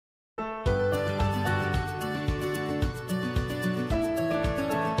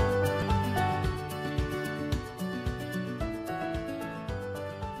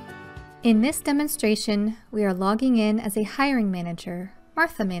In this demonstration, we are logging in as a hiring manager,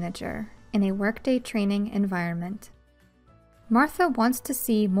 Martha Manager, in a Workday training environment. Martha wants to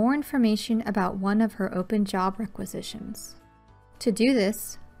see more information about one of her open job requisitions. To do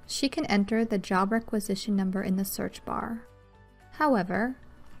this, she can enter the job requisition number in the search bar. However,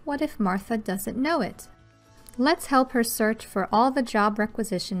 what if Martha doesn't know it? Let's help her search for all the job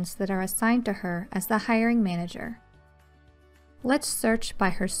requisitions that are assigned to her as the hiring manager. Let's search by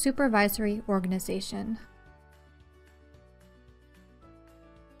her supervisory organization.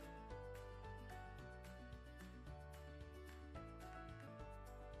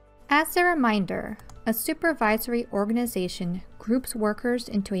 As a reminder, a supervisory organization groups workers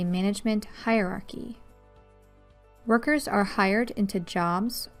into a management hierarchy. Workers are hired into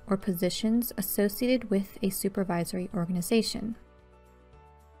jobs or positions associated with a supervisory organization.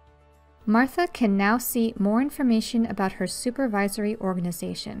 Martha can now see more information about her supervisory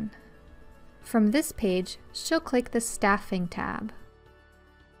organization. From this page, she'll click the Staffing tab.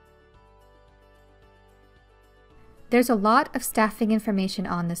 There's a lot of staffing information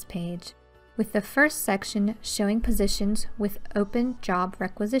on this page, with the first section showing positions with open job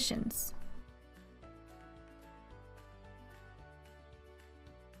requisitions.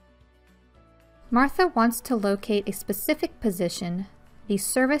 Martha wants to locate a specific position, the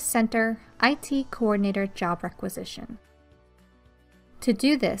Service Center IT Coordinator job requisition. To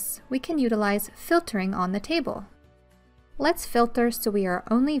do this, we can utilize filtering on the table. Let's filter so we are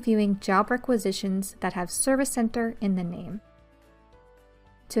only viewing job requisitions that have Service Center in the name.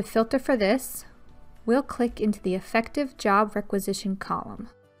 To filter for this, we'll click into the Effective Job Requisition column.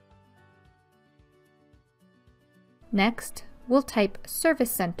 Next, we'll type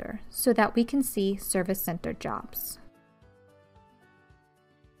Service Center so that we can see Service Center jobs.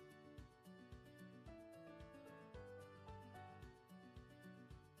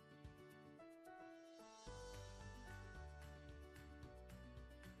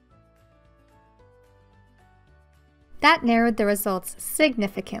 That narrowed the results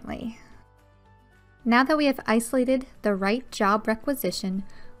significantly. Now that we have isolated the right job requisition,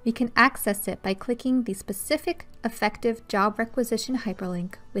 we can access it by clicking the specific effective job requisition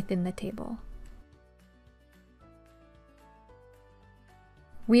hyperlink within the table.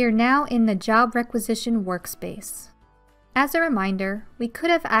 We are now in the job requisition workspace. As a reminder, we could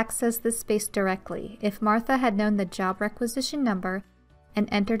have accessed this space directly if Martha had known the job requisition number and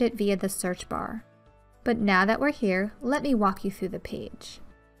entered it via the search bar. But now that we're here, let me walk you through the page.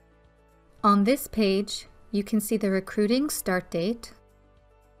 On this page, you can see the recruiting start date,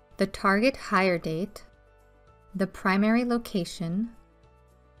 the target hire date, the primary location,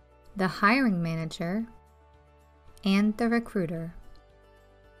 the hiring manager, and the recruiter.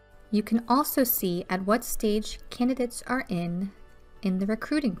 You can also see at what stage candidates are in the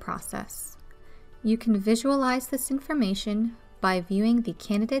recruiting process. You can visualize this information by viewing the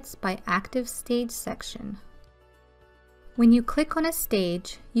Candidates by Active Stage section. When you click on a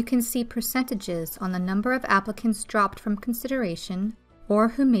stage, you can see percentages on the number of applicants dropped from consideration or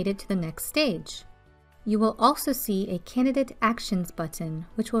who made it to the next stage. You will also see a Candidate Actions button,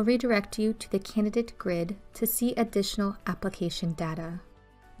 which will redirect you to the candidate grid to see additional application data.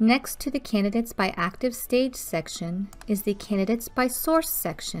 Next to the Candidates by Active Stage section is the Candidates by Source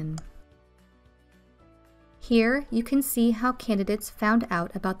section. Here, you can see how candidates found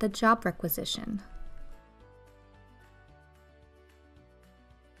out about the job requisition.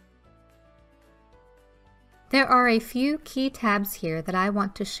 There are a few key tabs here that I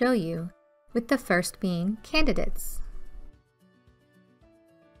want to show you, with the first being Candidates.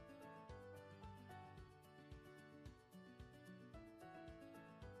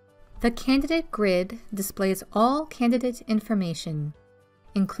 The candidate grid displays all candidate information,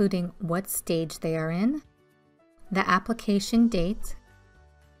 including what stage they are in, the application date,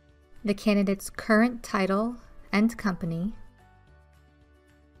 the candidate's current title and company,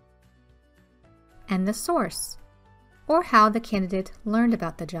 and the source, or how the candidate learned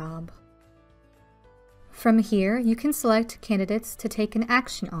about the job. From here, you can select candidates to take an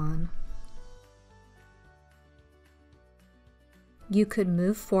action on. You could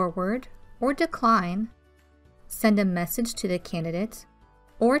move forward or decline, send a message to the candidate,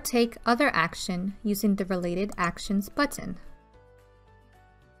 or take other action using the Related Actions button.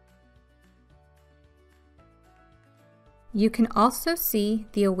 You can also see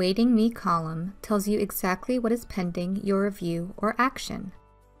the Awaiting Me column tells you exactly what is pending your review or action.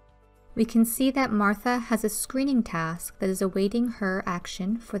 We can see that Martha has a screening task that is awaiting her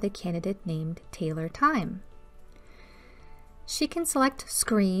action for the candidate named Taylor Time. She can select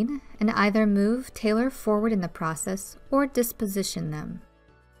Screen and either move Taylor forward in the process or disposition them.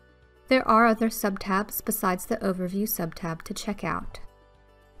 There are other subtabs besides the Overview subtab to check out.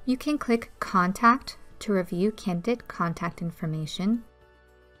 You can click Contact to review candidate contact information,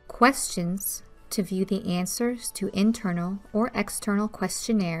 Questions to view the answers to internal or external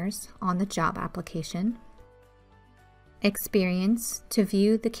questionnaires on the job application, Experience to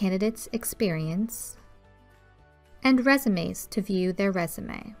view the candidate's experience, and Resumes to view their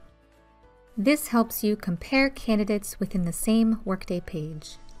resume. This helps you compare candidates within the same Workday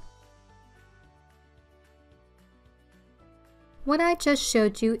page. What I just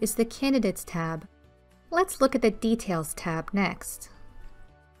showed you is the Candidates tab. Let's look at the Details tab next.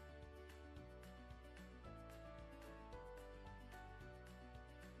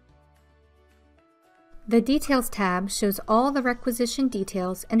 The Details tab shows all the requisition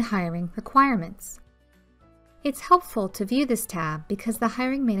details and hiring requirements. It's helpful to view this tab because the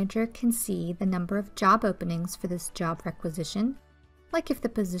hiring manager can see the number of job openings for this job requisition, like if the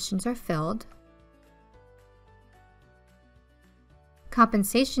positions are filled,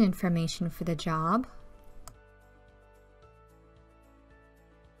 compensation information for the job,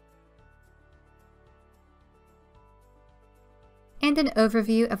 and an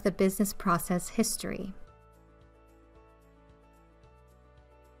overview of the business process history.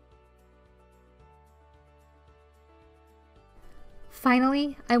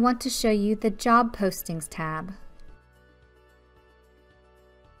 Finally, I want to show you the Job Postings tab.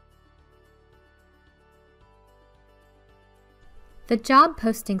 The Job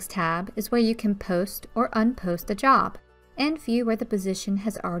Postings tab is where you can post or unpost a job and view where the position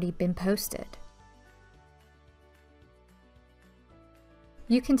has already been posted.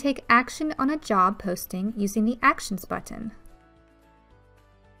 You can take action on a job posting using the Actions button.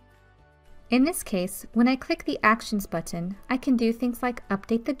 In this case, when I click the Actions button, I can do things like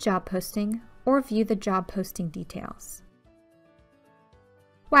update the job posting or view the job posting details.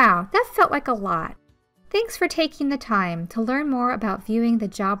 Wow, that felt like a lot! Thanks for taking the time to learn more about viewing the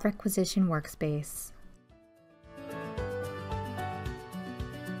job requisition workspace.